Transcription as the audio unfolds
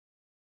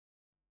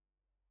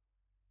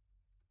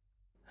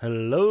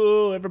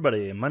Hello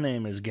everybody, my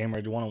name is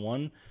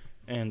GameRage101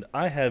 and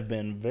I have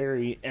been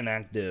very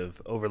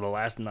inactive over the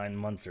last 9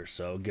 months or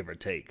so, give or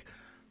take.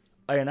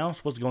 I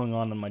announced what's going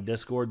on in my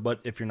Discord,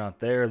 but if you're not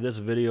there, this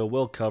video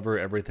will cover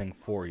everything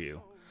for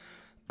you.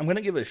 I'm going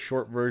to give a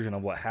short version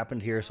of what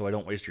happened here so I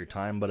don't waste your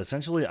time, but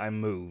essentially I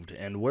moved,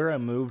 and where I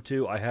moved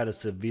to, I had a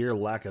severe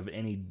lack of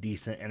any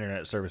decent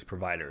internet service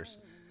providers.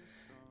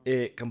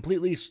 It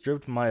completely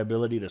stripped my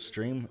ability to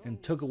stream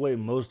and took away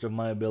most of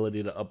my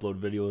ability to upload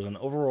videos and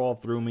overall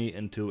threw me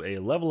into a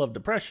level of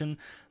depression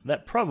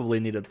that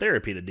probably needed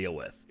therapy to deal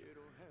with.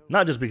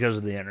 Not just because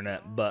of the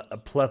internet, but a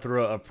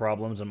plethora of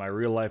problems in my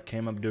real life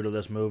came up due to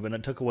this move, and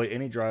it took away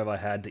any drive I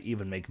had to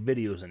even make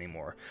videos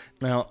anymore.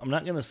 Now, I'm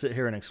not going to sit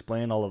here and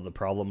explain all of the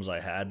problems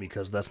I had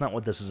because that's not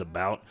what this is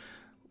about.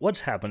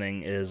 What's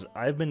happening is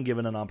I've been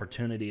given an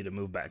opportunity to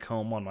move back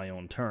home on my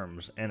own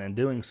terms, and in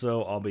doing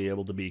so, I'll be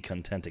able to be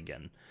content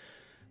again.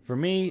 For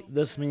me,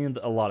 this means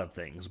a lot of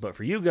things, but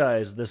for you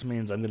guys, this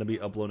means I'm going to be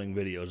uploading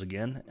videos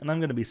again, and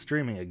I'm going to be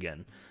streaming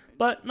again,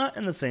 but not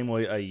in the same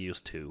way I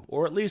used to,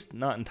 or at least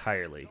not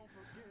entirely.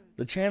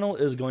 The channel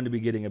is going to be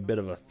getting a bit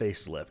of a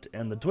facelift,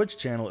 and the Twitch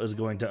channel is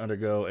going to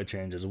undergo a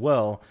change as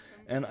well,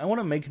 and I want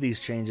to make these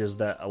changes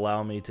that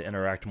allow me to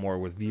interact more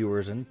with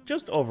viewers and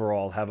just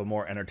overall have a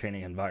more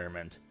entertaining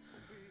environment.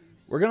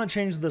 We're going to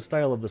change the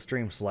style of the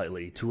stream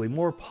slightly to a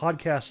more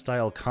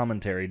podcast-style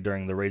commentary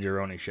during the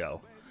Rageroni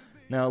show.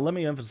 Now, let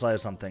me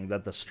emphasize something,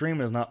 that the stream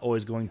is not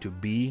always going to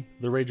be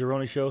the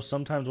Rageroni show.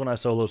 Sometimes when I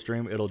solo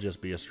stream, it'll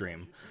just be a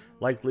stream.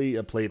 Likely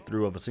a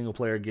playthrough of a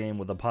single-player game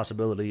with the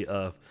possibility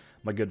of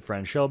my good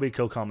friend Shelby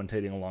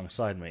co-commentating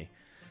alongside me.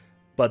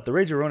 But the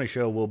Rageroni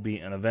show will be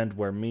an event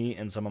where me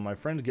and some of my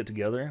friends get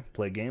together,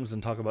 play games,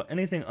 and talk about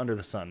anything under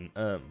the sun,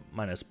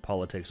 minus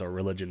politics or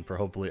religion for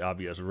hopefully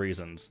obvious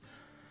reasons.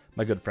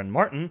 My good friend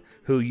Martin,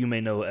 who you may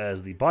know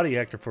as the body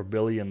actor for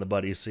Billy in the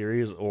Buddies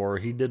series, or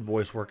he did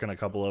voice work in a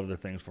couple other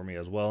things for me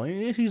as well.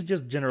 He's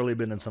just generally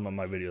been in some of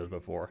my videos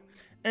before.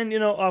 And you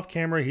know, off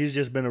camera, he's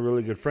just been a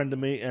really good friend to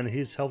me, and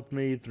he's helped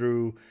me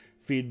through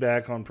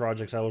feedback on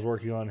projects I was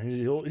working on.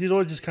 He's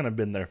always just kind of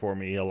been there for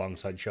me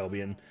alongside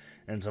Shelby and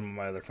some of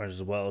my other friends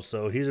as well.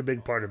 So he's a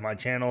big part of my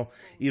channel,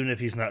 even if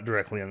he's not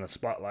directly in the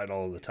spotlight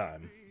all of the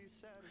time.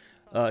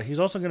 He's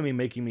also going to be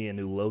making me a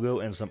new logo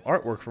and some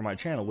artwork for my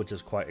channel, which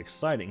is quite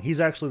exciting.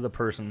 He's actually the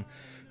person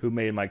who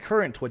made my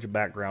current Twitch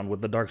background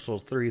with the Dark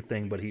Souls 3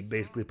 thing, but he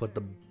basically put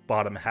the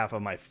bottom half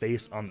of my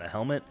face on the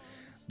helmet.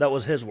 That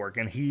was his work,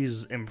 and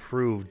he's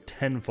improved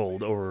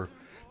tenfold over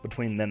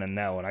between then and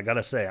now, and I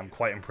gotta say, I'm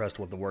quite impressed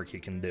with the work he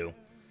can do.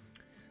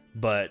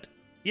 But,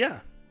 yeah,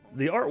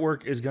 the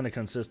artwork is going to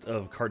consist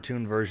of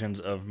cartoon versions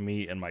of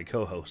me and my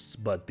co-hosts,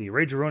 but the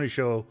Rageroni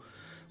show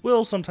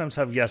will sometimes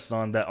have guests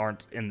on that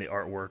aren't in the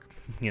artwork,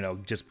 you know,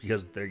 just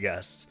because they're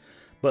guests.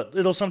 But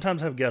it'll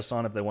sometimes have guests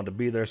on if they want to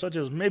be there, such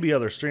as maybe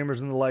other streamers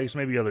and the likes,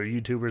 maybe other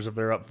YouTubers if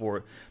they're up for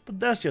it. But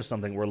that's just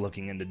something we're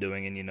looking into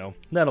doing, and you know,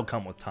 that'll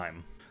come with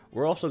time.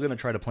 We're also going to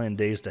try to plan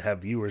days to have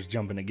viewers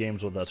jump into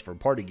games with us for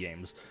party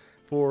games,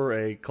 for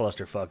a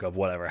clusterfuck of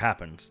whatever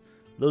happens.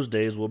 Those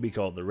days will be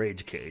called the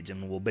Rage Cage,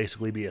 and will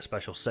basically be a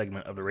special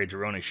segment of the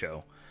Rageroni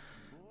show.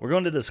 We're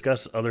going to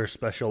discuss other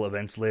special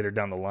events later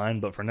down the line,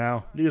 but for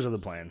now, these are the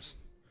plans.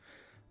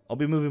 I'll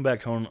be moving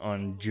back home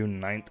on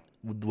June 9th,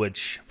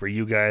 which, for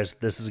you guys,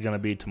 this is going to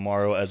be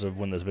tomorrow as of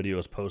when this video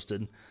is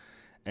posted,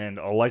 and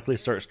I'll likely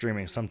start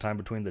streaming sometime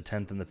between the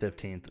 10th and the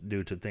 15th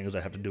due to things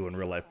I have to do in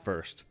real life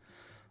first.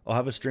 I'll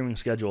have a streaming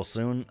schedule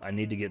soon. I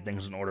need to get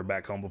things in order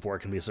back home before I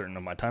can be certain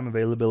of my time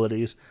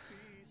availabilities,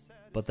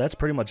 but that's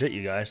pretty much it,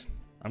 you guys.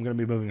 I'm going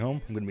to be moving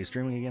home, I'm going to be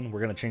streaming again, we're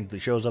going to change the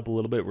shows up a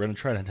little bit, we're going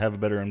to try to have a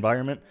better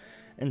environment,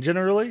 and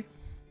generally,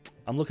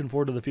 I'm looking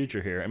forward to the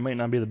future here. It might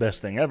not be the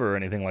best thing ever or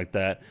anything like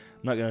that.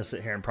 I'm not going to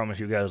sit here and promise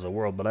you guys the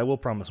world, but I will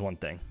promise one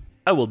thing.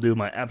 I will do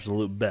my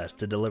absolute best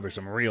to deliver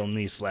some real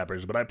knee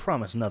slappers, but I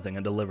promise nothing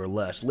and deliver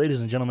less. Ladies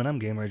and gentlemen, I'm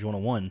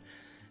GameRage101,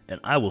 and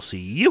I will see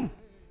you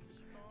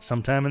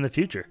sometime in the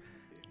future.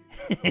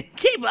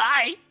 Okay,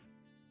 bye!